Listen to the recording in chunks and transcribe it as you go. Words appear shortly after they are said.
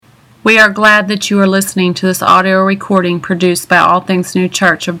We are glad that you are listening to this audio recording produced by All Things New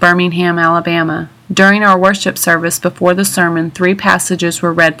Church of Birmingham, Alabama. During our worship service before the sermon, 3 passages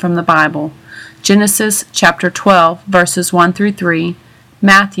were read from the Bible. Genesis chapter 12, verses 1 through 3,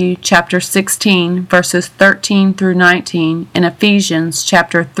 Matthew chapter 16, verses 13 through 19, and Ephesians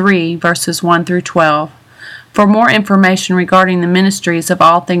chapter 3, verses 1 through 12. For more information regarding the ministries of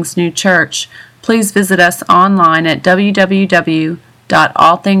All Things New Church, please visit us online at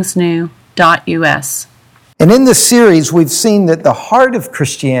www.allthingsnew.us. And in this series, we've seen that the heart of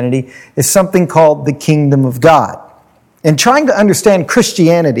Christianity is something called the kingdom of God. And trying to understand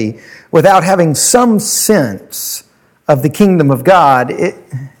Christianity without having some sense of the kingdom of God,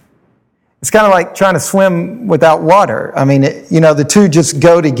 it's kind of like trying to swim without water. I mean, the two just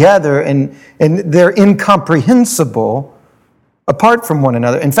go together and they're incomprehensible apart from one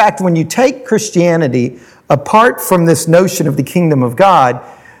another. In fact, when you take Christianity apart from this notion of the kingdom of God,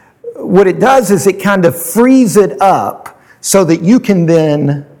 what it does is it kind of frees it up so that you can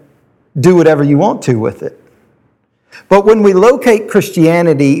then do whatever you want to with it. But when we locate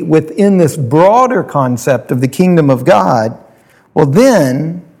Christianity within this broader concept of the kingdom of God, well,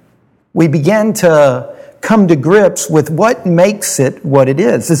 then we begin to come to grips with what makes it what it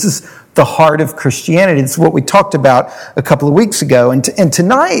is. This is the heart of Christianity. It's what we talked about a couple of weeks ago. And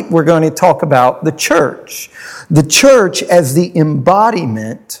tonight we're going to talk about the church. The church as the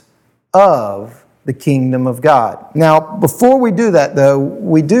embodiment of the kingdom of God. Now, before we do that, though,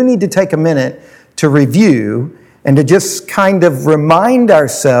 we do need to take a minute to review and to just kind of remind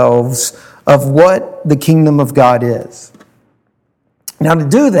ourselves of what the kingdom of God is. Now, to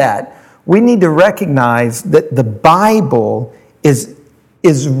do that, we need to recognize that the Bible is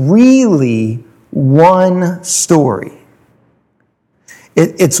really one story.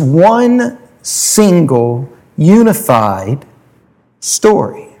 It's one single, unified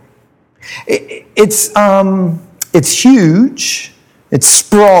story. It's huge. It's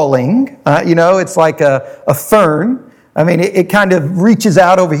sprawling. It's like a fern. I mean, it kind of reaches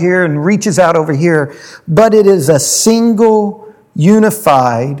out over here and reaches out over here. But it is a single,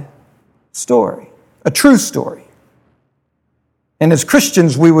 unified story. A true story. And as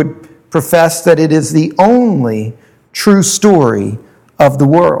Christians, we would profess that it is the only true story of the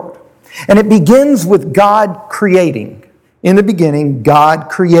world. And it begins with God creating. In the beginning, God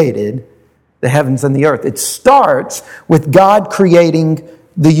created the heavens and the earth. It starts with God creating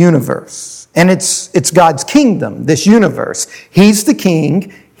the universe. And it's God's kingdom, this universe. He's the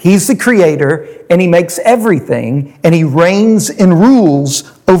king, He's the creator, and He makes everything, and He reigns and rules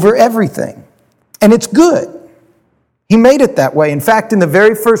over everything. And it's good. He made it that way. In fact, in the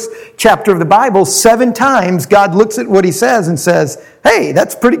very first chapter of the Bible, 7 times God looks at what He says and says, hey,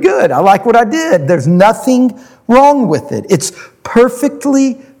 that's pretty good. I like what I did. There's nothing wrong with it. It's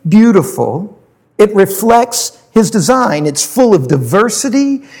perfectly beautiful. It reflects His design. It's full of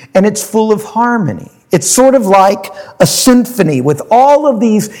diversity and it's full of harmony. It's sort of like a symphony with all of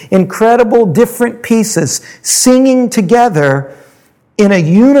these incredible different pieces singing together in a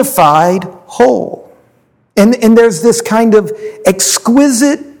unified whole. And there's this kind of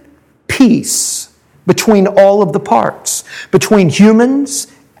exquisite peace between all of the parts. Between humans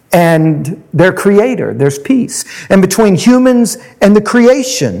and their creator, there's peace. And between humans and the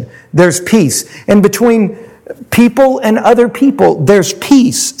creation, there's peace. And between people and other people, there's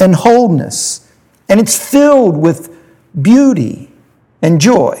peace and wholeness. And it's filled with beauty and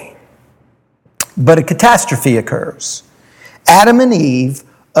joy. But a catastrophe occurs. Adam and Eve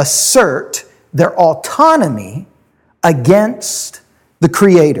assert their autonomy against the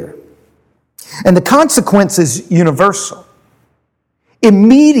Creator. And the consequence is universal.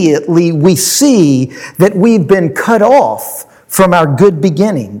 Immediately we see that we've been cut off from our good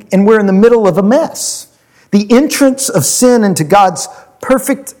beginning, and we're in the middle of a mess. The entrance of sin into God's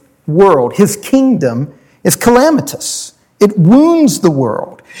perfect world, His kingdom, is calamitous. It wounds the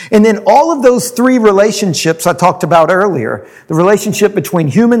world. And then all of those 3 relationships I talked about earlier, the relationship between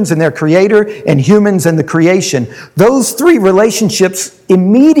humans and their creator and humans and the creation, those 3 relationships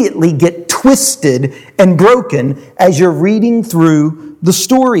immediately get twisted and broken as you're reading through the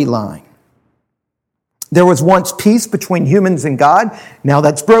storyline. There was once peace between humans and God. Now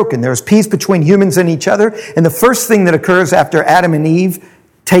that's broken. There's peace between humans and each other. And the first thing that occurs after Adam and Eve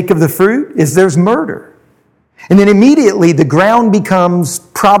take of the fruit is there's murder. And then immediately the ground becomes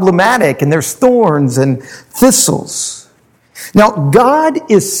problematic and there's thorns and thistles. Now, God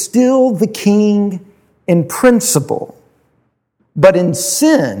is still the king in principle, but in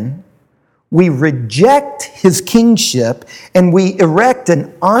sin, we reject His kingship and we erect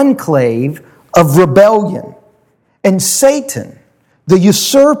an enclave of rebellion. And Satan, the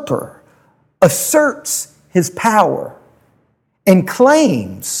usurper, asserts his power and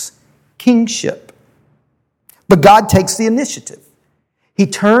claims kingship. But God takes the initiative. He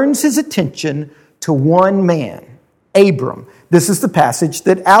turns his attention to one man, Abram. This is the passage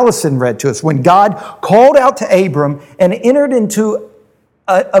that Allison read to us. When God called out to Abram and entered into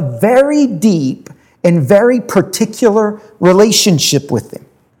a very deep and very particular relationship with him.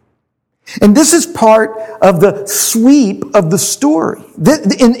 And this is part of the sweep of the story.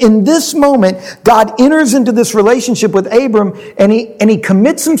 In this moment, God enters into this relationship with Abram, and he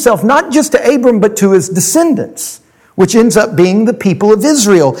commits himself not just to Abram, but to his descendants, which ends up being the people of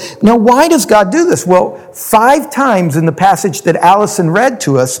Israel. Now, why does God do this? Well, 5 times in the passage that Allison read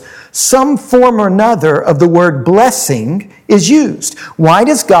to us, some form or another of the word blessing is used. Why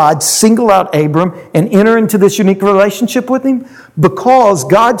does God single out Abram and enter into this unique relationship with him? Because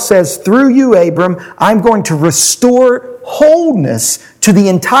God says, through you, Abram, I'm going to restore wholeness to the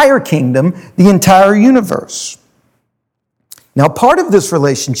entire kingdom, the entire universe. Now, part of this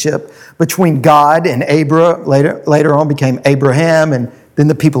relationship between God and Abram, later on became Abraham and then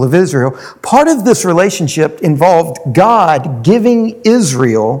the people of Israel, part of this relationship involved God giving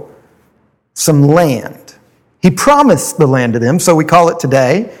Israel some land. He promised the land to them, so we call it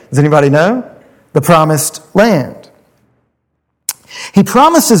today, does anybody know? The promised land. He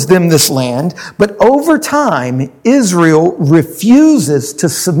promises them this land, but over time, Israel refuses to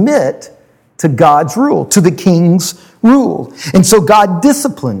submit to God's rule, to the king's rule. And so God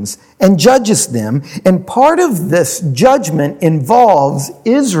disciplines and judges them. And part of this judgment involves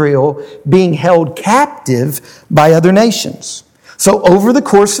Israel being held captive by other nations. So over the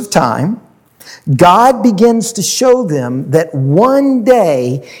course of time, God begins to show them that one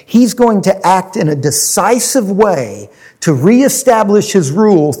day he's going to act in a decisive way to reestablish his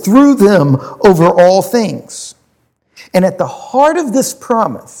rule through them over all things. And at the heart of this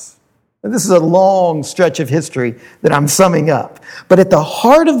promise, this is a long stretch of history that I'm summing up. But at the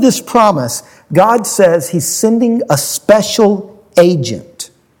heart of this promise, God says he's sending a special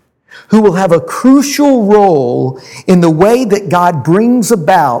agent who will have a crucial role in the way that God brings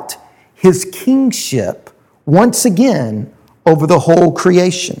about his kingship once again over the whole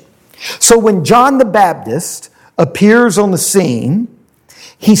creation. So when John the Baptist appears on the scene,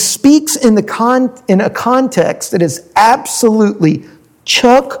 he speaks in a context that is absolutely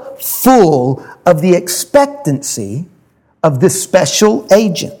chock full of the expectancy of this special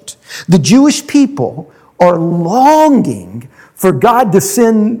agent. The Jewish people are longing for God to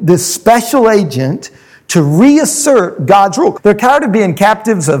send this special agent to reassert God's rule. They're tired of being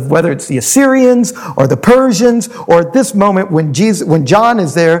captives of whether it's the Assyrians or the Persians, or at this moment when John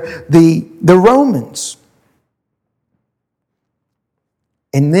is there, the Romans.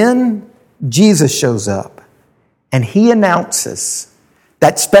 And then Jesus shows up and he announces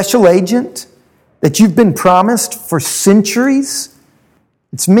that special agent that you've been promised for centuries,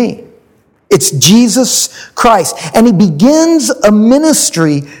 it's me. It's Jesus Christ. And he begins a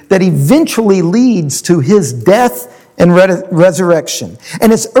ministry that eventually leads to his death and resurrection.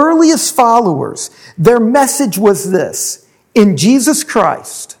 And his earliest followers, their message was this: in Jesus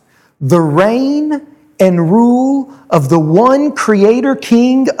Christ, the reign and rule of the one creator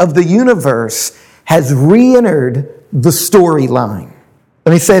king of the universe has re-entered the storyline.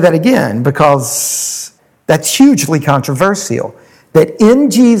 Let me say that again, because that's hugely controversial. That in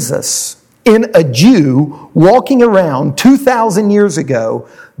Jesus, in a Jew walking around 2,000 years ago,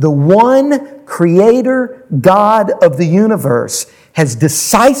 the one creator God of the universe has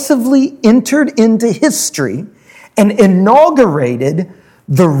decisively entered into history and inaugurated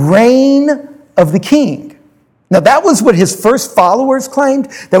the reign of the king. Now, that was what his first followers claimed.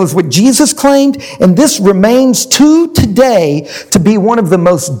 That was what Jesus claimed. And this remains to today to be one of the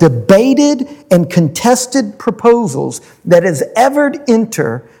most debated and contested proposals that has ever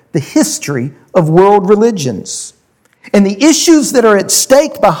entered the history of world religions. And the issues that are at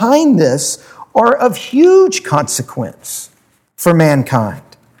stake behind this are of huge consequence for mankind.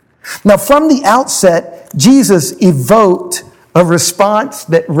 Now, from the outset, Jesus evoked a response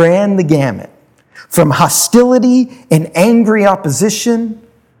that ran the gamut. From hostility and angry opposition,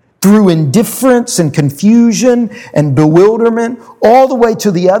 through indifference and confusion and bewilderment, all the way to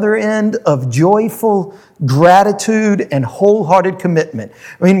the other end of joyful gratitude and wholehearted commitment.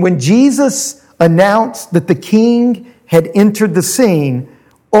 I mean, when Jesus announced that the king had entered the scene,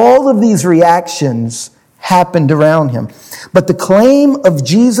 all of these reactions happened around him. But the claim of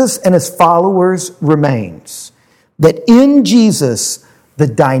Jesus and his followers remains that in Jesus, the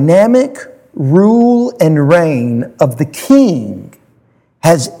dynamic rule and reign of the king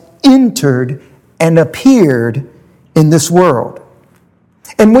has entered and appeared in this world.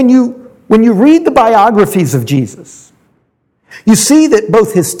 And when you When you read the biographies of Jesus, you see that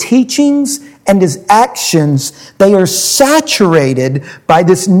both his teachings and his actions, they are saturated by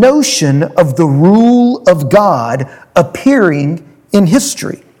this notion of the rule of God appearing in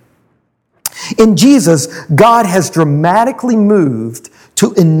history. In Jesus, God has dramatically moved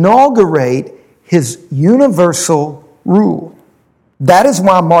to inaugurate his universal rule. That is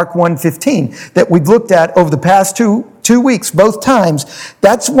why Mark 1:15 that we've looked at over the past two weeks, both times,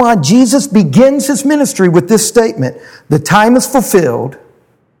 that's why Jesus begins his ministry with this statement: the time is fulfilled,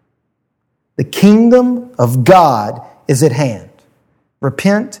 the kingdom of God is at hand.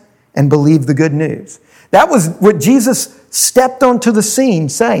 Repent and believe the good news. That was what Jesus stepped onto the scene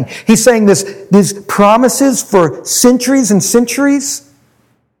saying. He's saying these promises for centuries and centuries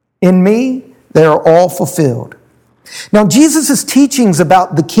in me, they are all fulfilled. Now, Jesus' teachings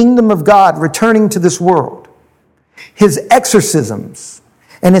about the kingdom of God returning to this world, his exorcisms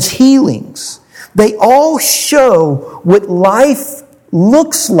and his healings, they all show what life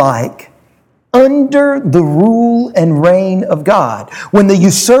looks like under the rule and reign of God. When the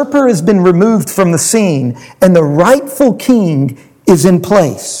usurper has been removed from the scene and the rightful king is in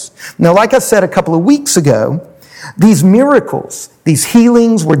place. Now, like I said a couple of weeks ago, these miracles, these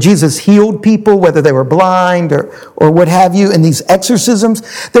healings where Jesus healed people, whether they were blind or what have you, and these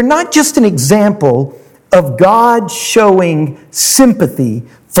exorcisms, they're not just an example of God showing sympathy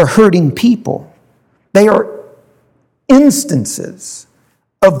for hurting people. They are instances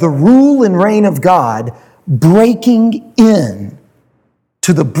of the rule and reign of God breaking in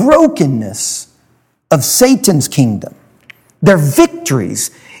to the brokenness of Satan's kingdom. They're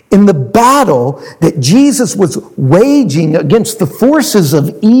victories in the battle that Jesus was waging against the forces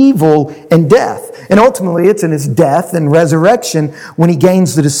of evil and death. And ultimately, it's in his death and resurrection when he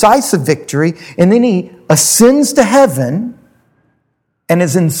gains the decisive victory, and then he ascends to heaven and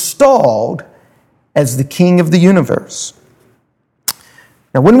is installed as the King of the universe.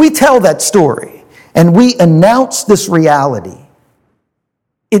 Now, when we tell that story and we announce this reality,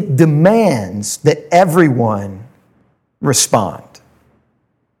 it demands that everyone respond.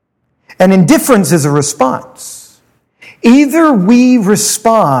 And indifference is a response. Either we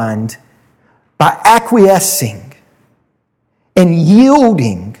respond by acquiescing and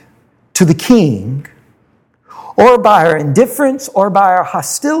yielding to the king, or by our indifference or by our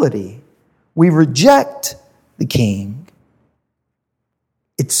hostility, we reject the king.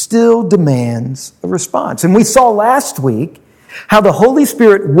 It still demands a response. And we saw last week how the Holy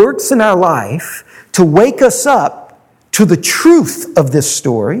Spirit works in our life to wake us up to the truth of this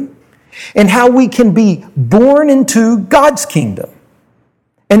story and how we can be born into God's kingdom.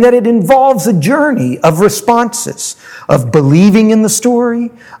 And that it involves a journey of responses, of believing in the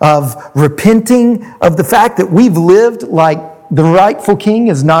story, of repenting of the fact that we've lived like the rightful king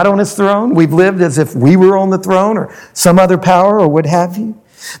is not on his throne. We've lived as if we were on the throne or some other power or what have you.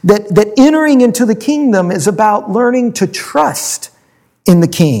 That entering into the kingdom is about learning to trust in the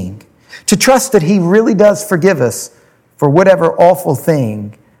king, to trust that he really does forgive us for whatever awful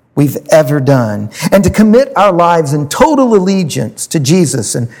thing we've ever done, and to commit our lives in total allegiance to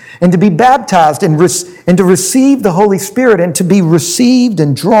Jesus and to be baptized and to receive the Holy Spirit and to be received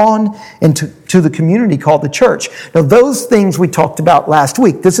and drawn into the community called the church. Now, those things we talked about last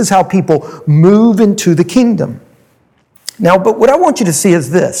week. This is how people move into the kingdom. Now, but what I want you to see is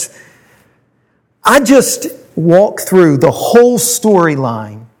this. I just walked through the whole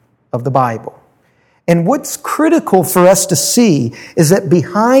storyline of the Bible. And what's critical for us to see is that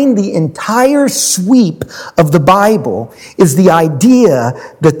behind the entire sweep of the Bible is the idea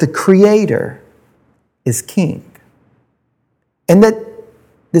that the Creator is king. And that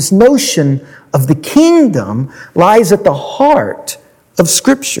this notion of the kingdom lies at the heart of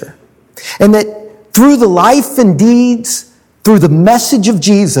Scripture. And that through the life and deeds, through the message of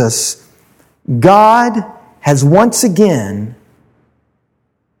Jesus, God has once again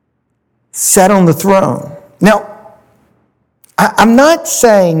sat on the throne. Now, I'm not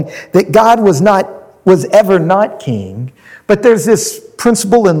saying that God was ever not king, but there's this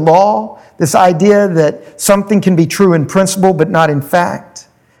principle in law, this idea that something can be true in principle but not in fact.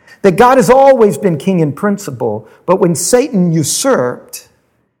 That God has always been king in principle, but when Satan usurped,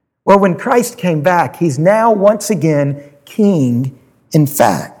 or when Christ came back, he's now once again king in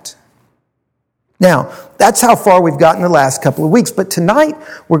fact. Now, that's how far we've gotten the last couple of weeks. But tonight,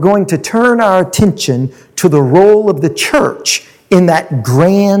 we're going to turn our attention to the role of the church in that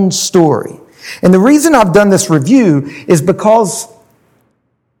grand story. And the reason I've done this review is because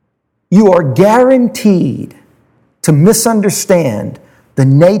you are guaranteed to misunderstand the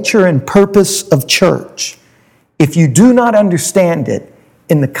nature and purpose of church if you do not understand it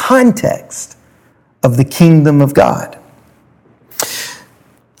in the context of the kingdom of God.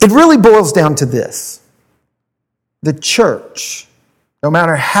 It really boils down to this. The church, no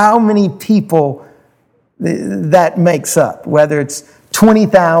matter how many people that makes up, whether it's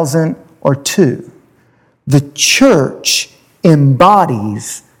 20,000 or 2, the church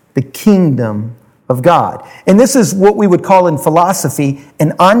embodies the kingdom of God. And this is what we would call in philosophy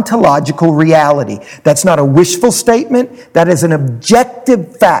an ontological reality. That's not a wishful statement. That is an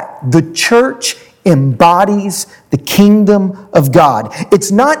objective fact. The church embodies the kingdom of God.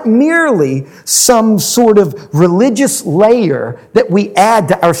 It's not merely some sort of religious layer that we add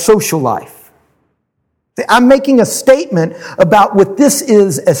to our social life. I'm making a statement about what this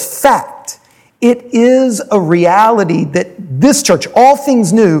is as fact. It is a reality that this church, All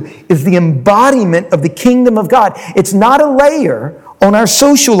Things New, is the embodiment of the kingdom of God. It's not a layer on our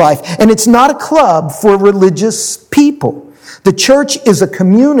social life, and it's not a club for religious people. The church is a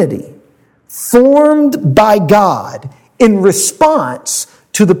community formed by God in response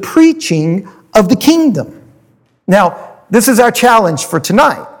to the preaching of the kingdom. Now, this is our challenge for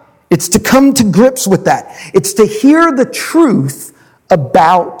tonight. It's to come to grips with that. It's to hear the truth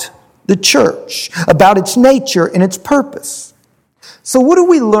about the church, about its nature and its purpose. So what do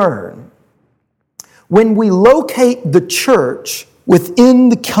we learn when we locate the church within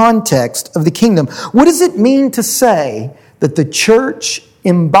the context of the kingdom? What does it mean to say that the church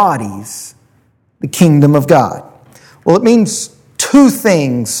embodies the kingdom of God? Well, it means two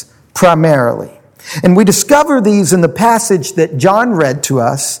things primarily. And we discover these in the passage that John read to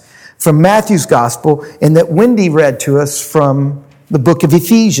us from Matthew's gospel and that Wendy read to us from the book of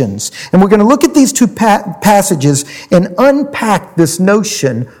Ephesians. And we're going to look at these two passages and unpack this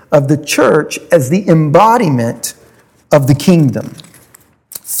notion of the church as the embodiment of the kingdom.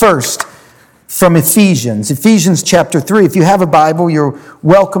 First, from Ephesians chapter 3. If you have a Bible, you're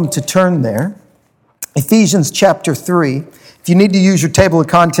welcome to turn there. Ephesians chapter 3. If you need to use your table of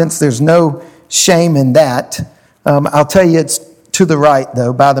contents, there's no shame in that. I'll tell you it's to the right,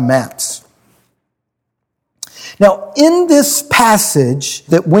 though, by the maps. Now, in this passage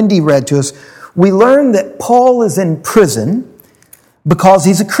that Wendy read to us, we learn that Paul is in prison because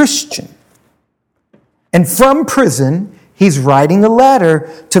he's a Christian. And from prison, he's writing a letter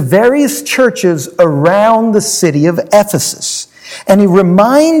to various churches around the city of Ephesus. And he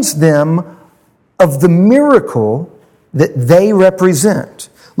reminds them of the miracle that they represent.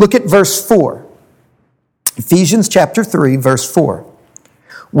 Look at verse 4. Ephesians chapter 3, verse 4.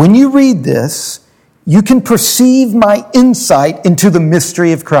 When you read this, you can perceive my insight into the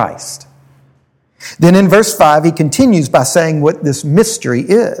mystery of Christ. Then in verse 5, he continues by saying what this mystery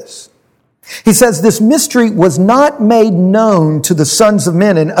is. He says, this mystery was not made known to the sons of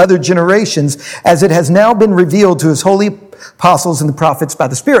men in other generations, as it has now been revealed to his holy apostles and the prophets by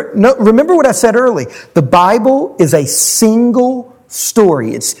the Spirit. No, remember what I said earlier. The Bible is a single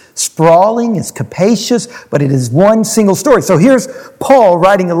story. It's sprawling, it's capacious, but it is one single story. So here's Paul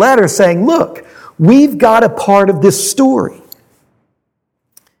writing a letter saying, look, we've got a part of this story.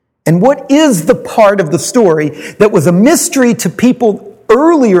 And what is the part of the story that was a mystery to people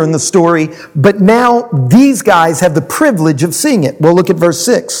earlier in the story, but now these guys have the privilege of seeing it? Well, look at verse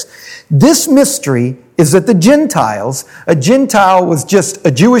 6. This mystery is that the Gentiles, a Gentile was just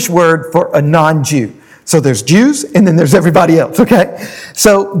a Jewish word for a non-Jew. So there's Jews and then there's everybody else, okay?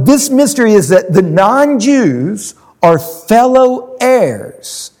 So this mystery is that the non-Jews are fellow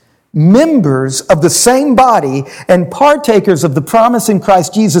heirs, members of the same body, and partakers of the promise in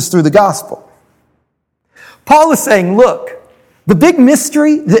Christ Jesus through the gospel. Paul is saying, look, the big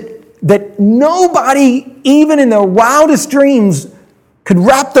mystery that nobody, even in their wildest dreams, could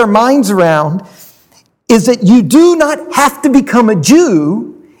wrap their minds around is that you do not have to become a Jew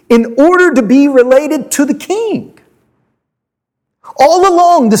in order to be related to the King. All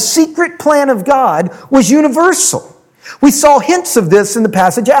along, the secret plan of God was universal. We saw hints of this in the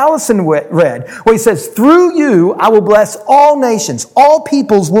passage Allison read, where he says, through you I will bless all nations. All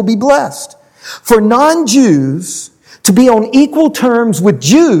peoples will be blessed. For non-Jews to be on equal terms with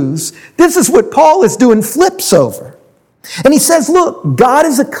Jews, this is what Paul is doing flips over. And he says, look, God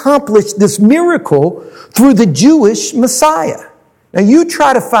has accomplished this miracle through the Jewish Messiah. Now you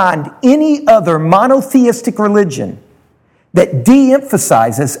try to find any other monotheistic religion that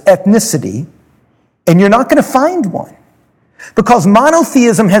de-emphasizes ethnicity, and you're not going to find one. Because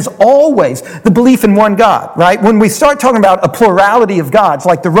monotheism has always, the belief in one God, right? When we start talking about a plurality of gods,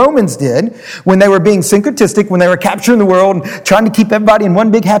 like the Romans did, when they were being syncretistic, when they were capturing the world and trying to keep everybody in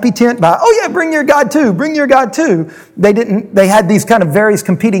one big happy tent by, oh yeah, bring your God too, bring your God too. They had these kind of various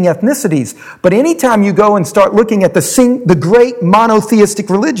competing ethnicities. But anytime you go and start looking at the great monotheistic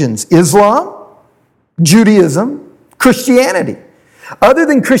religions, Islam, Judaism, Christianity. Other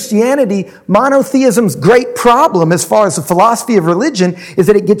than Christianity, monotheism's great problem as far as the philosophy of religion is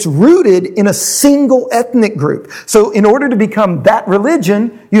that it gets rooted in a single ethnic group. So in order to become that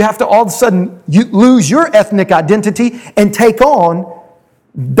religion, you have to all of a sudden lose your ethnic identity and take on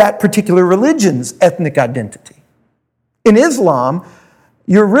that particular religion's ethnic identity. In Islam,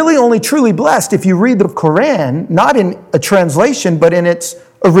 you're really only truly blessed if you read the Quran, not in a translation, but in its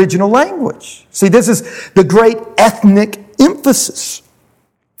original language. See, this is the great ethnic emphasis.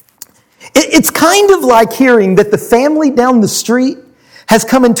 It's kind of like hearing that the family down the street has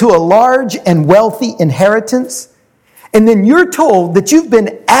come into a large and wealthy inheritance, and then you're told that you've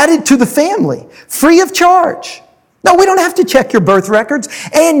been added to the family free of charge. No, we don't have to check your birth records,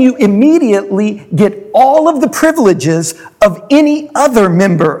 and you immediately get all of the privileges of any other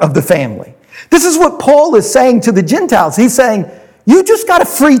member of the family. This is what Paul is saying to the Gentiles. He's saying, you just got a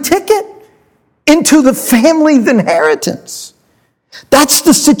free ticket into the family's inheritance. That's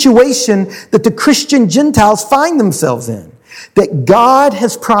the situation that the Christian Gentiles find themselves in. That God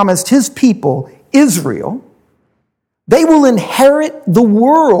has promised his people, Israel, they will inherit the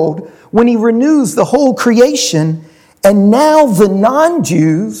world when he renews the whole creation, and now the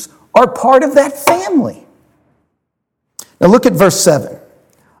non-Jews are part of that family. Now look at verse 7.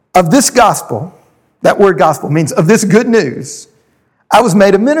 Of this gospel, that word gospel means of this good news, I was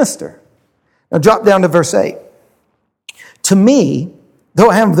made a minister. Now drop down to verse 8. To me, though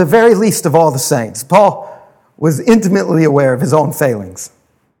I am the very least of all the saints, Paul was intimately aware of his own failings.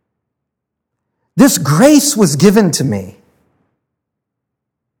 This grace was given to me.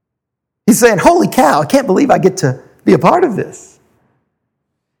 He's saying, holy cow, I can't believe I get to be a part of this.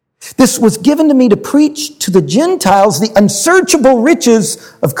 This was given to me to preach to the Gentiles the unsearchable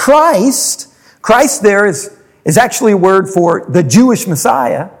riches of Christ. Christ there is actually a word for the Jewish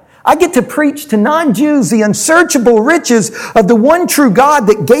Messiah. I get to preach to non-Jews the unsearchable riches of the one true God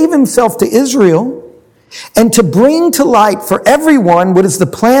that gave himself to Israel, and to bring to light for everyone what is the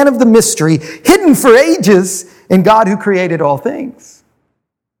plan of the mystery hidden for ages in God who created all things.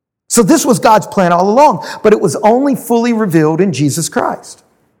 So this was God's plan all along, but it was only fully revealed in Jesus Christ.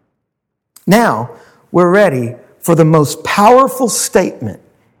 Now, we're ready for the most powerful statement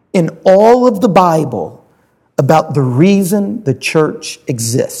in all of the Bible about the reason the church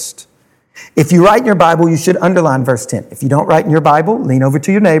exists. If you write in your Bible, you should underline verse 10. If you don't write in your Bible, lean over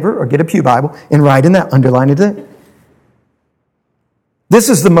to your neighbor or get a pew Bible and write in that, underline it there. This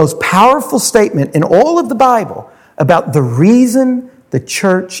is the most powerful statement in all of the Bible about the reason the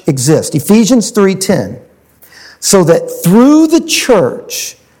church exists. Ephesians 3:10. So that through the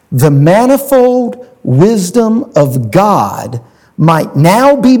church, the manifold wisdom of God might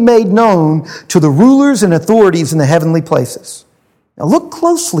now be made known to the rulers and authorities in the heavenly places. Now look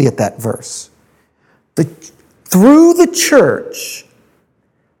closely at that verse. Through the church,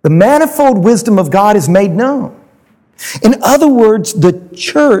 the manifold wisdom of God is made known. In other words, the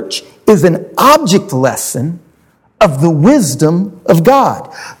church is an object lesson of the wisdom of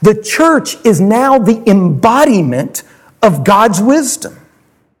God. The church is now the embodiment of God's wisdom.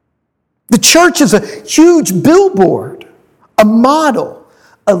 The church is a huge billboard, a model,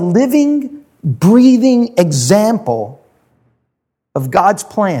 a living, breathing example of God's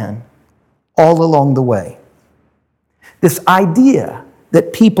plan all along the way. This idea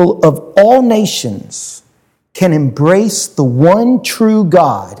that people of all nations can embrace the one true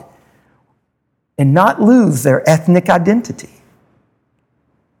God and not lose their ethnic identity.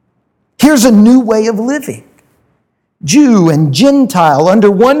 Here's a new way of living. Jew and Gentile under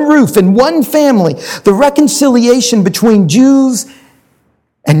one roof in one family. The reconciliation between Jews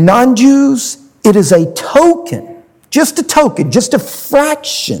and non-Jews, it is a token, just a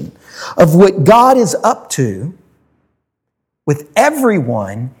fraction of what God is up to with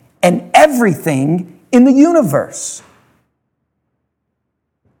everyone and everything in the universe.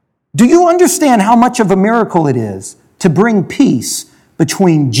 Do you understand how much of a miracle it is to bring peace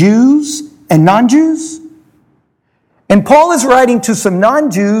between Jews and non-Jews? And Paul is writing to some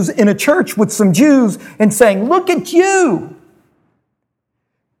non-Jews in a church with some Jews and saying, look at you.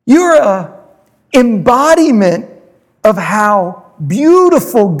 You're an embodiment of how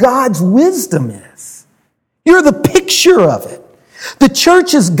beautiful God's wisdom is. You're the picture of it. The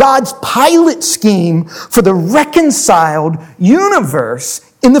church is God's pilot scheme for the reconciled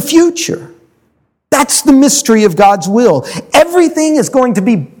universe in the future. That's the mystery of God's will. Everything is going to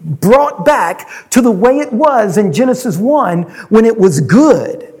be brought back to the way it was in Genesis 1 when it was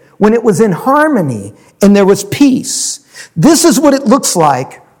good, when it was in harmony and there was peace. This is what it looks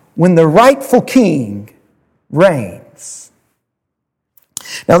like when the rightful king reigns.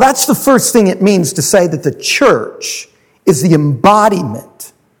 Now, that's the first thing it means to say that the church is the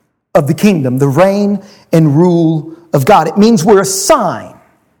embodiment of the kingdom, the reign and rule of God. It means we're a sign.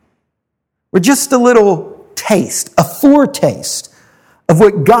 We're just a little taste, a foretaste of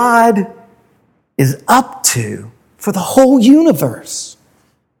what God is up to for the whole universe.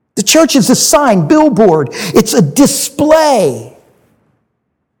 The church is a sign, billboard. It's a display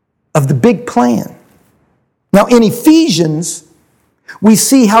of the big plan. Now, in Ephesians, we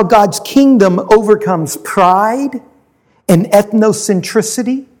see how God's kingdom overcomes pride and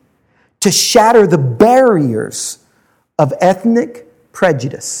ethnocentricity to shatter the barriers of ethnic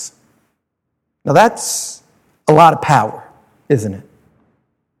prejudice. Now, that's a lot of power, isn't it?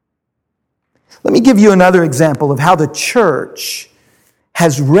 Let me give you another example of how the church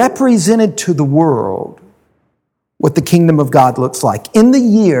has represented to the world what the kingdom of God looks like. In the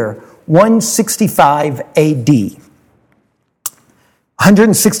year 165 AD,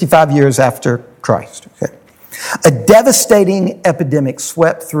 165 years after Christ, okay, a devastating epidemic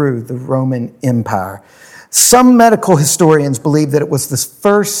swept through the Roman Empire. Some medical historians believe that it was the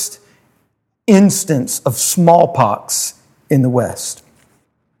first instance of smallpox in the West.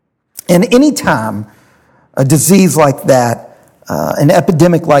 And any time a disease like that, an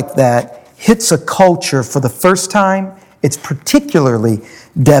epidemic like that, hits a culture for the first time, it's particularly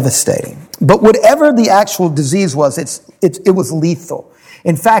devastating. But whatever the actual disease was, it was lethal.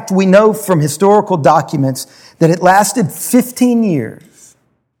 In fact, we know from historical documents that it lasted 15 years.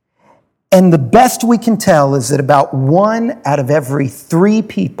 And the best we can tell is that about 1 out of every 3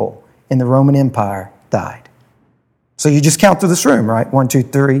 people in the Roman Empire died. So you just count through this room, right? 1, 2,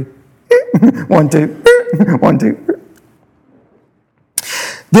 3. 1, 2, 1, 2.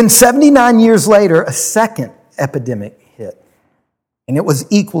 Then 79 years later, a second epidemic hit. And it was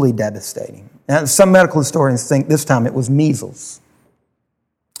equally devastating. Now, some medical historians think this time it was measles.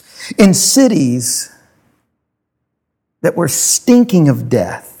 In cities that were stinking of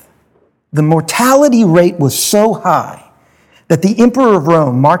death, the mortality rate was so high that the emperor of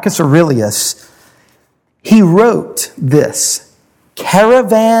Rome, Marcus Aurelius, he wrote this: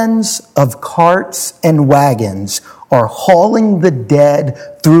 caravans of carts and wagons are hauling the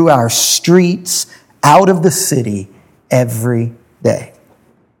dead through our streets out of the city every day.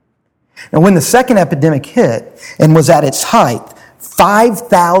 And when the second epidemic hit and was at its height,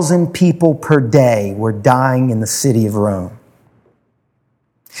 5,000 people per day were dying in the city of Rome.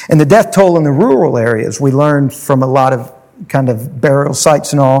 And the death toll in the rural areas, we learned from a lot of kind of burial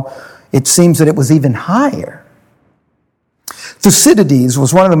sites and all, it seems that it was even higher. Thucydides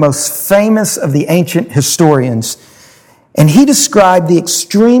was one of the most famous of the ancient historians, and he described the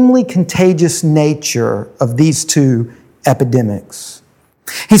extremely contagious nature of these two epidemics.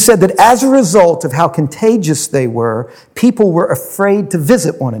 He said that as a result of how contagious they were, people were afraid to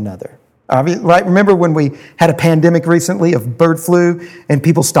visit one another. Right? Remember when we had a pandemic recently of bird flu and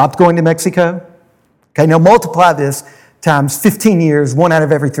people stopped going to Mexico? Okay, now multiply this times 15 years, 1 out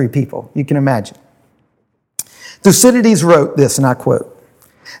of every 3 people. You can imagine. Thucydides wrote this, and I quote,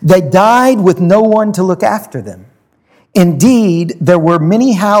 "They died with no one to look after them. Indeed, there were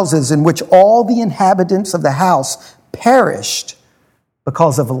many houses in which all the inhabitants of the house perished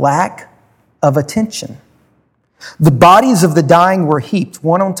because of lack of attention. The bodies of the dying were heaped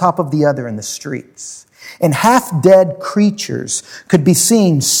one on top of the other in the streets, and half-dead creatures could be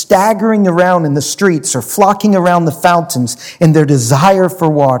seen staggering around in the streets or flocking around the fountains in their desire for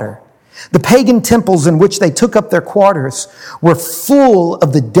water. The pagan temples in which they took up their quarters were full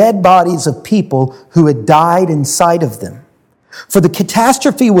of the dead bodies of people who had died in sight of them. For the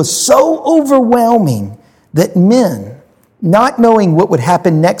catastrophe was so overwhelming that men, not knowing what would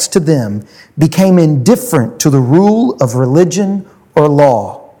happen next to them, became indifferent to the rule of religion or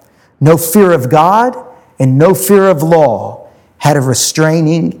law. No fear of God and no fear of law had a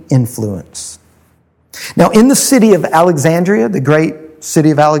restraining influence." Now, in the city of Alexandria, the great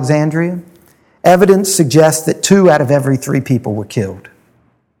city of Alexandria, evidence suggests that 2 out of every 3 people were killed.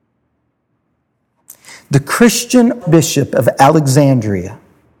 The Christian bishop of Alexandria,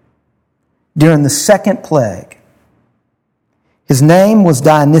 during the second plague, his name was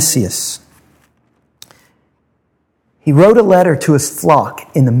Dionysius. He wrote a letter to his flock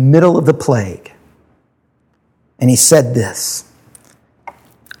in the middle of the plague. And he said this,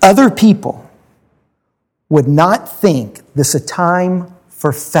 Other people would not think this a time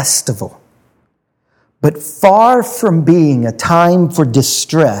for festival, but far from being a time for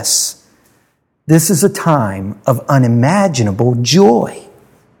distress, this is a time of unimaginable joy.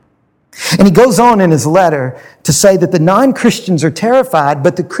 And he goes on in his letter to say that the non-Christians are terrified,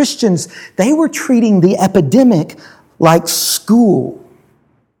 but the Christians, they were treating the epidemic like school,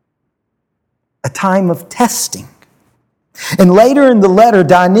 a time of testing. And later in the letter,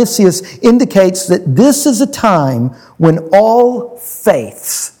 Dionysius indicates that this is a time when all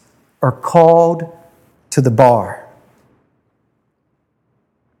faiths are called to the bar.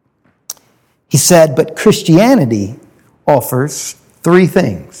 He said, but Christianity offers three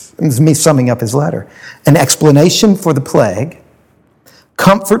things. This is me summing up his letter. An explanation for the plague,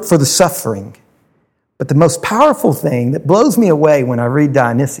 comfort for the suffering, but the most powerful thing that blows me away when I read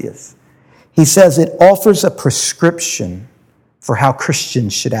Dionysius, he says it offers a prescription for how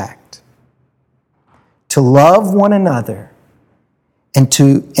Christians should act. To love one another and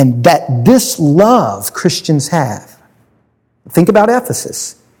that this love Christians have. Think about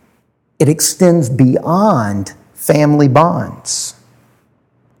Ephesus. It extends beyond family bonds.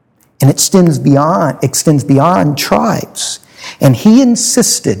 And it extends beyond tribes. And he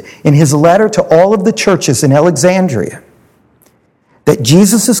insisted in his letter to all of the churches in Alexandria that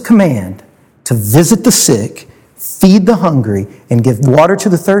Jesus' command to visit the sick, feed the hungry, and give water to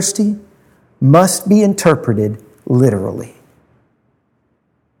the thirsty must be interpreted literally.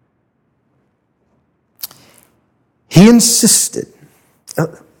 He insisted,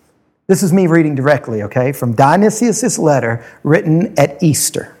 this is me reading directly, okay, from Dionysius' letter written at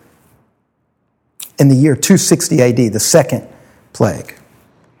Easter in the year 260 AD, the second plague.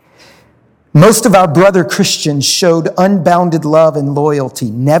 Most of our brother Christians showed unbounded love and loyalty,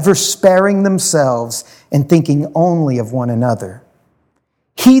 never sparing themselves and thinking only of one another.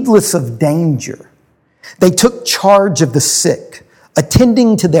 Heedless of danger, they took charge of the sick,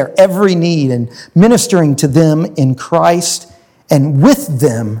 attending to their every need and ministering to them in Christ, and with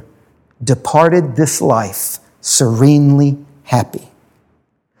them departed this life serenely happy.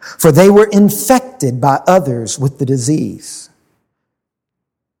 For they were infected by others with the disease,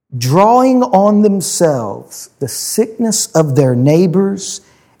 drawing on themselves the sickness of their neighbors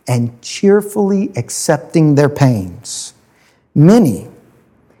and cheerfully accepting their pains. Many,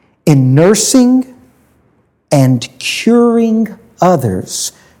 in nursing and curing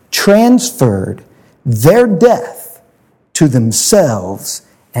others, transferred their death to themselves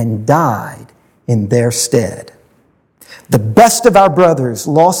and died in their stead. The best of our brothers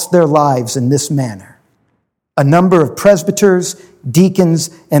lost their lives in this manner. A number of presbyters, deacons,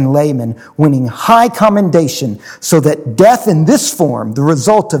 and laymen winning high commendation, so that death in this form, the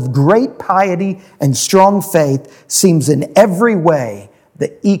result of great piety and strong faith, seems in every way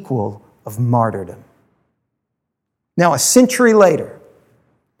the equal of martyrdom. Now, a century later,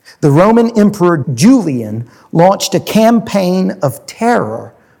 the Roman Emperor Julian launched a campaign of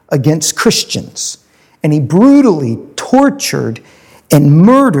terror against Christians, and he brutally tortured and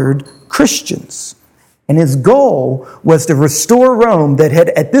murdered Christians. And his goal was to restore Rome that had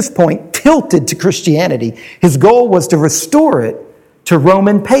at this point tilted to Christianity. His goal was to restore it to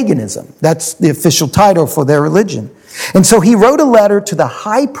Roman paganism. That's the official title for their religion. And so he wrote a letter to the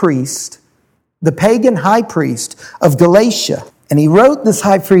high priest, the pagan high priest of Galatia. And he wrote this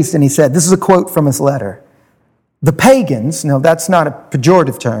high priest and he said, this is a quote from his letter. The pagans, no, that's not a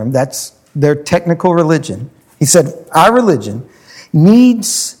pejorative term, that's their technical religion. He said, our religion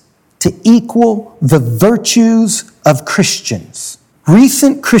needs to equal the virtues of Christians.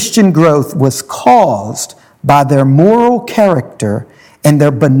 Recent Christian growth was caused by their moral character and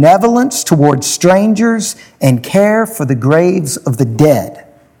their benevolence towards strangers and care for the graves of the dead.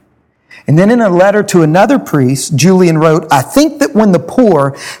 And then in a letter to another priest, Julian wrote, I think that when the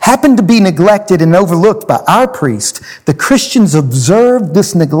poor happened to be neglected and overlooked by our priest, the Christians observed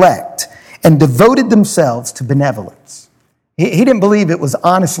this neglect and devoted themselves to benevolence. He didn't believe it was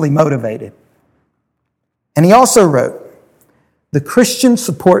honestly motivated. And he also wrote, the Christians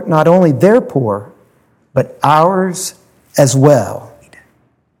support not only their poor, but ours as well.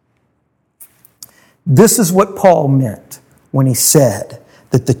 This is what Paul meant when he said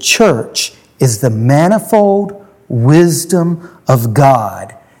that the church is the manifold wisdom of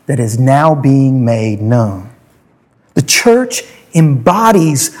God that is now being made known. The church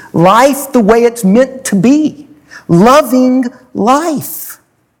embodies life the way it's meant to be. Loving life.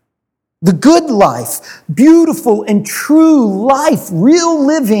 The good life. Beautiful and true life. Real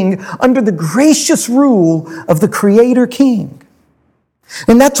living under the gracious rule of the Creator King.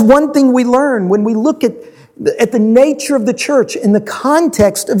 And that's one thing we learn when we look at at the nature of the church in the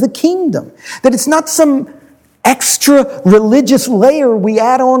context of the kingdom. That it's not some extra religious layer we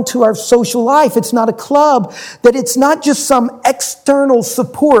add on to our social life. It's not a club. That it's not just some external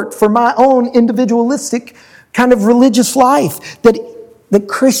support for my own individualistic kind of religious life. That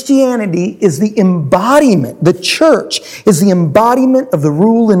Christianity is the embodiment, the church is the embodiment of the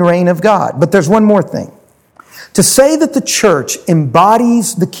rule and reign of God. But there's one more thing. To say that the church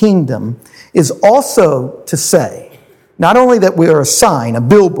embodies the kingdom is also to say, not only that we are a sign, a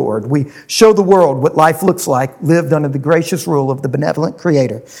billboard, we show the world what life looks like, lived under the gracious rule of the benevolent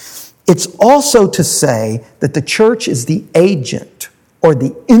Creator. It's also to say that the church is the agent or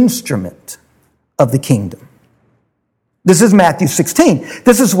the instrument of the kingdom. This is Matthew 16.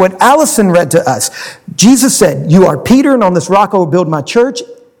 This is what Allison read to us. Jesus said, "You are Peter, and on this rock I will build my church."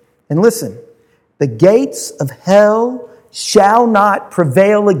 And listen, the gates of hell shall not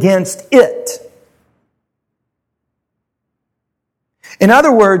prevail against it. In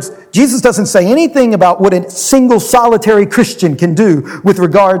other words, Jesus doesn't say anything about what a single solitary Christian can do with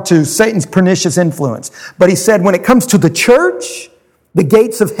regard to Satan's pernicious influence. But he said when it comes to the church, the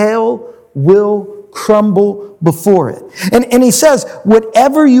gates of hell will crumble before it. And he says,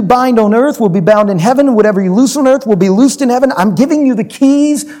 whatever you bind on earth will be bound in heaven, and whatever you loose on earth will be loosed in heaven. I'm giving you the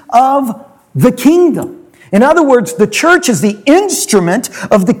keys of the kingdom. In other words, the church is the instrument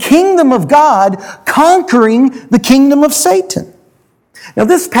of the kingdom of God conquering the kingdom of Satan. Now,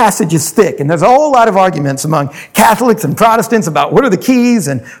 this passage is thick, and there's a whole lot of arguments among Catholics and Protestants about what are the keys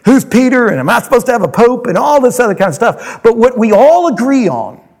and who's Peter and am I supposed to have a pope and all this other kind of stuff. But what we all agree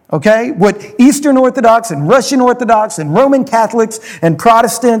on, okay, what Eastern Orthodox and Russian Orthodox and Roman Catholics and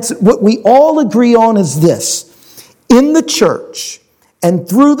Protestants, what we all agree on is this. In the church and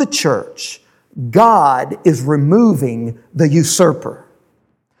through the church, God is removing the usurper.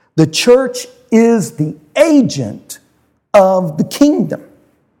 The church is the agent of the kingdom.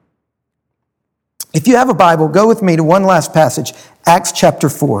 If you have a Bible, go with me to one last passage, Acts chapter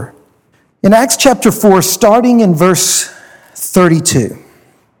 4. In Acts chapter 4, starting in verse 32.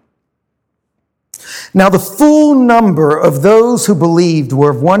 Now the full number of those who believed were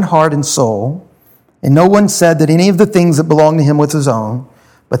of one heart and soul, and no one said that any of the things that belonged to him was his own,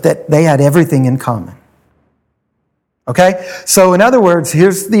 but that they had everything in common. Okay? So in other words,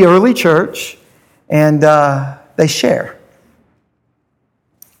 here's the early church, and they share.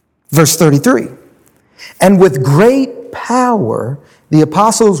 Verse 33. And with great power, the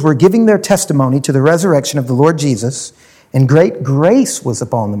apostles were giving their testimony to the resurrection of the Lord Jesus, and great grace was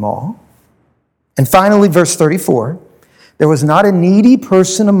upon them all. And finally, verse 34, there was not a needy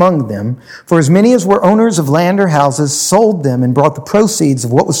person among them, for as many as were owners of land or houses sold them and brought the proceeds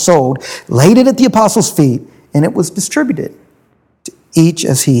of what was sold, laid it at the apostles' feet, and it was distributed to each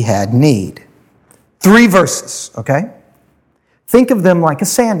as he had need. 3 verses, okay? Think of them like a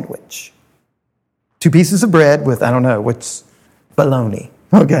sandwich. 2 pieces of bread with, I don't know, what's bologna.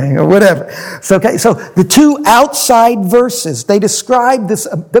 Okay, or whatever. So the 2 outside verses, they describe this,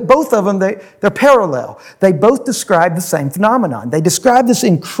 both of them, they're parallel. They both describe the same phenomenon. They describe this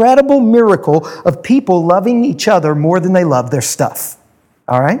incredible miracle of people loving each other more than they love their stuff.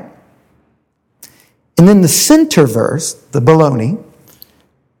 All right? And then the center verse, the bologna,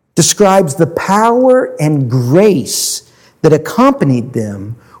 describes the power and grace that accompanied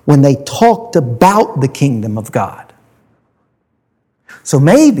them when they talked about the kingdom of God. So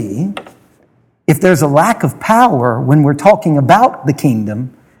maybe, if there's a lack of power when we're talking about the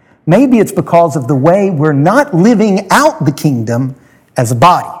kingdom, maybe it's because of the way we're not living out the kingdom as a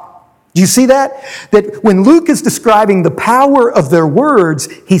body. Do you see that? That when Luke is describing the power of their words,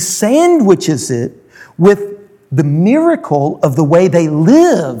 he sandwiches it with the miracle of the way they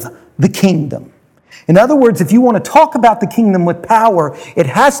live the kingdom. In other words, if you want to talk about the kingdom with power, it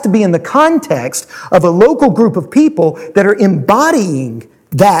has to be in the context of a local group of people that are embodying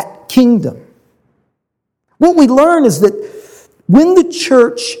that kingdom. What we learn is that when the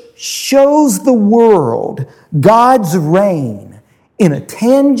church shows the world God's reign in a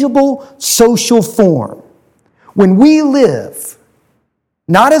tangible social form, when we live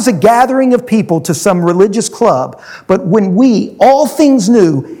not as a gathering of people to some religious club, but when we, all things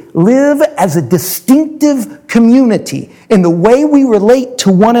new, live as a distinctive community in the way we relate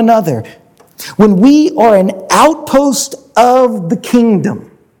to one another, when we are an outpost of the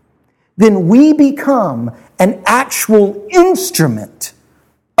kingdom, then we become an actual instrument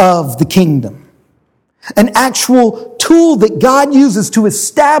of the kingdom, an actual tool that God uses to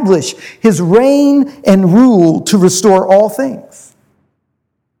establish his reign and rule to restore all things.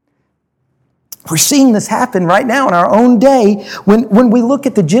 We're seeing this happen right now in our own day when we look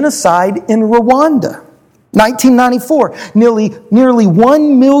at the genocide in Rwanda. 1994, nearly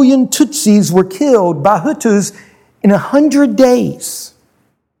 1 million Tutsis were killed by Hutus in 100 days.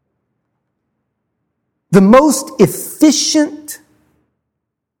 The most efficient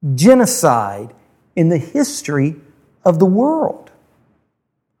genocide in the history of the world.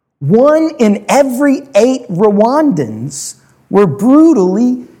 1 in every 8 Rwandans were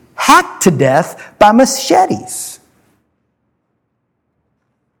brutally hacked to death by machetes.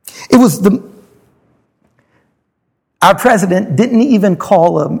 Our president didn't even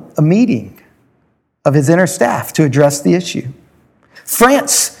call a meeting of his inner staff to address the issue.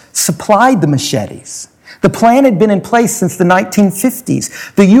 France supplied the machetes. The plan had been in place since the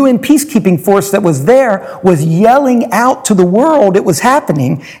 1950s. The UN peacekeeping force that was there was yelling out to the world it was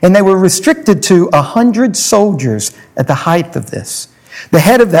happening, and they were restricted to 100 soldiers at the height of this. The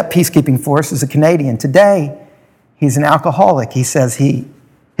head of that peacekeeping force is a Canadian. Today, he's an alcoholic. He says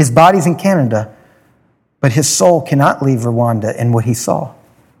his body's in Canada, but his soul cannot leave Rwanda and what he saw.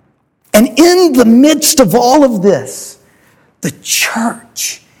 And in the midst of all of this, the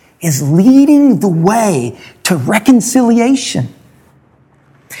church is leading the way to reconciliation.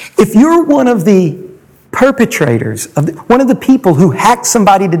 If you're one of the perpetrators, one of the people who hacked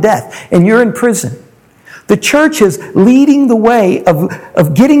somebody to death, and you're in prison, the church is leading the way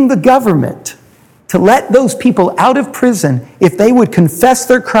of getting the government to let those people out of prison if they would confess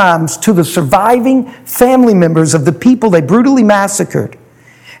their crimes to the surviving family members of the people they brutally massacred.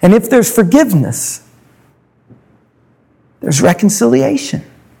 And if there's forgiveness, there's reconciliation.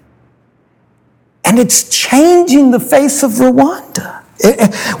 And it's changing the face of Rwanda.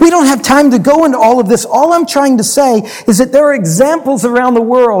 We don't have time to go into all of this. All I'm trying to say is that there are examples around the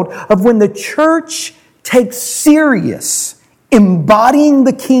world of when the church takes serious embodying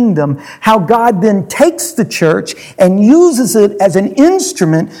the kingdom, how God then takes the church and uses it as an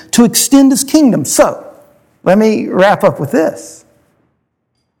instrument to extend his kingdom. So, let me wrap up with this.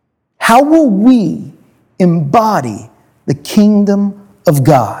 How will we embody the kingdom of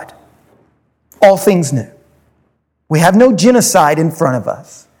God? All things new. We have no genocide in front of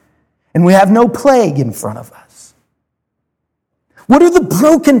us, and we have no plague in front of us. What are the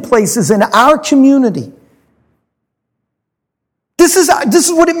broken places in our community? This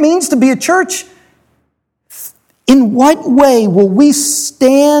is what it means to be a church. In what way will we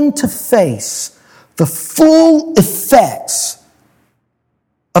stand to face the full effects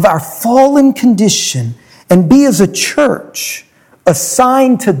of our fallen condition and be as a church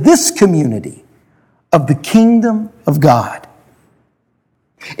assigned to this community of the kingdom of God?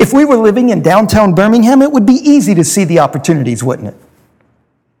 If we were living in downtown Birmingham, it would be easy to see the opportunities, wouldn't it?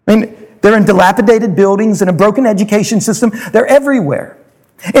 I mean, they're in dilapidated buildings and a broken education system. They're everywhere.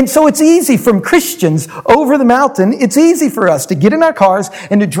 And so it's easy from Christians over the mountain, it's easy for us to get in our cars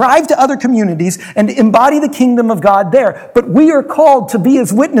and to drive to other communities and to embody the kingdom of God there. But we are called to be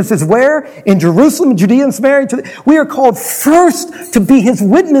his witnesses. Where? In Jerusalem, Judea, and Samaria. We are called first to be his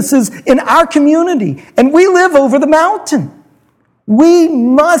witnesses in our community. And we live over the mountain. We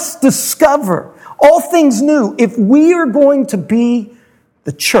must discover all things new if we are going to be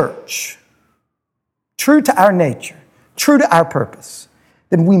the church, true to our nature, true to our purpose.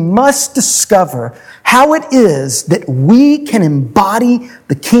 Then we must discover how it is that we can embody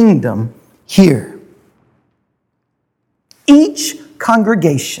the kingdom here. Each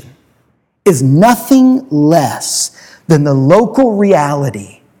congregation is nothing less than the local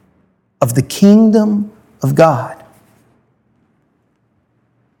reality of the kingdom of God.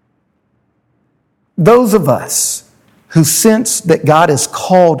 Those of us who sense that God has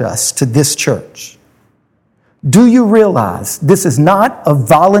called us to this church, do you realize this is not a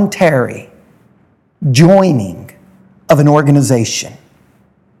voluntary joining of an organization?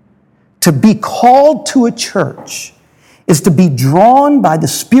 To be called to a church is to be drawn by the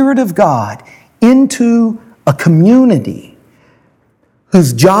Spirit of God into a community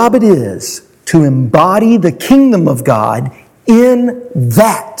whose job it is to embody the kingdom of God in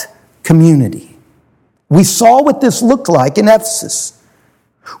that community. We saw what this looked like in Ephesus,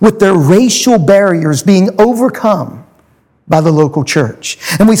 with their racial barriers being overcome by the local church.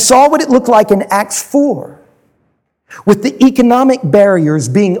 And we saw what it looked like in Acts 4, with the economic barriers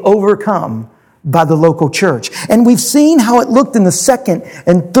being overcome by the local church. And we've seen how it looked in the 2nd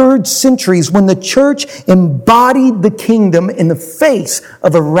and 3rd centuries when the church embodied the kingdom in the face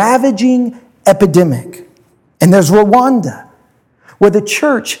of a ravaging epidemic. And there's Rwanda, where the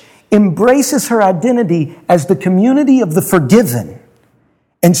church embraces her identity as the community of the forgiven.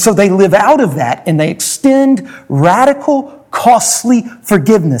 And so they live out of that and they extend radical, costly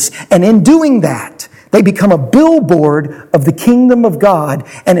forgiveness. And in doing that, they become a billboard of the kingdom of God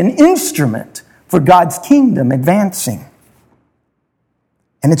and an instrument for God's kingdom advancing.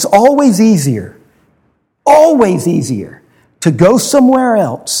 And it's always easier to go somewhere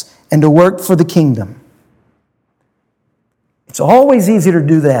else and to work for the kingdom. It's always easier to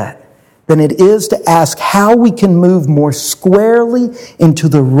do that than it is to ask how we can move more squarely into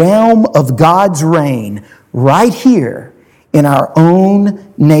the realm of God's reign right here in our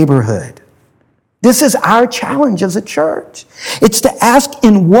own neighborhood. This is our challenge as a church. It's to ask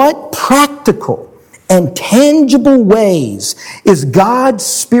in what practical and tangible ways is God's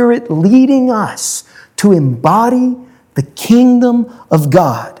Spirit leading us to embody the kingdom of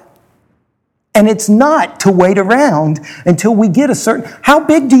God. And it's not to wait around until we get a certain... How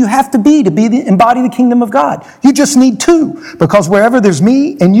big do you have to be embody the kingdom of God? You just need 2, because wherever there's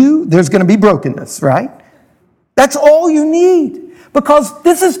me and you, there's going to be brokenness, right? That's all you need. Because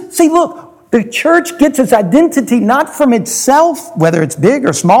this is... See, look, the church gets its identity not from itself, whether it's big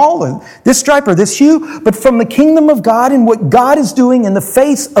or small, or this stripe or this hue, but from the kingdom of God and what God is doing in the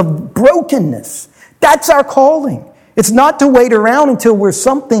face of brokenness. That's our calling. It's not to wait around until we're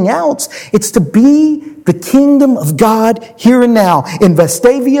something else. It's to be the kingdom of God here and now in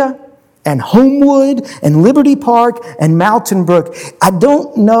Vestavia and Homewood and Liberty Park and Mountain Brook. I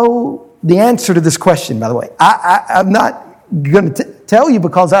don't know the answer to this question, by the way. I'm not going to tell you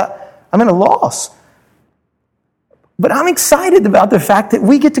because I'm in a loss. But I'm excited about the fact that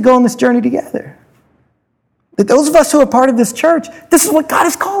we get to go on this journey together. That those of us who are part of this church, this is what God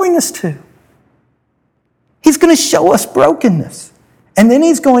is calling us to. He's going to show us brokenness. And then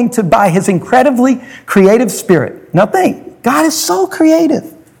he's going to, by his incredibly creative Spirit. Now think, God is so creative.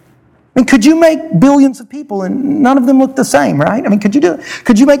 I mean, could you make billions of people and none of them look the same, right? I mean, could you do it?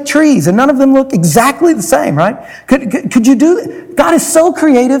 Could you make trees and none of them look exactly the same, right? Could you do it? God is so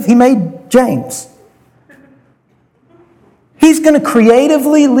creative, he made James. He's going to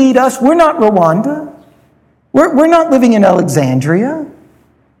creatively lead us. We're not Rwanda. We're not living in Alexandria.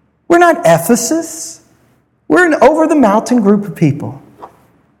 We're not Ephesus. We're an over-the-mountain group of people.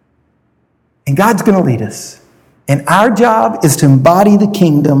 And God's going to lead us. And our job is to embody the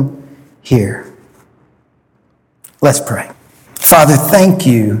kingdom here. Let's pray. Father, thank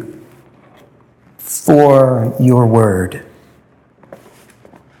you for your word.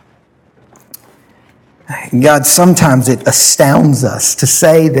 God, sometimes it astounds us to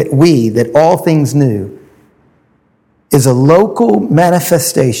say that all things new, is a local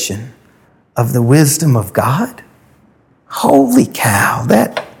manifestation of the wisdom of God? Holy cow,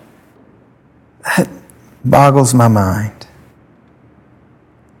 that boggles my mind.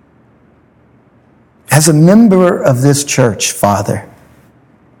 As a member of this church, Father,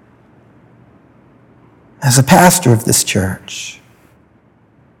 as a pastor of this church,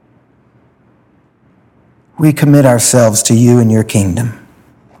 we commit ourselves to you and your kingdom.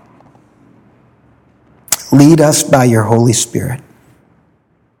 Lead us by your Holy Spirit.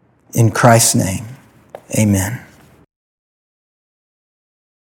 In Christ's name, amen.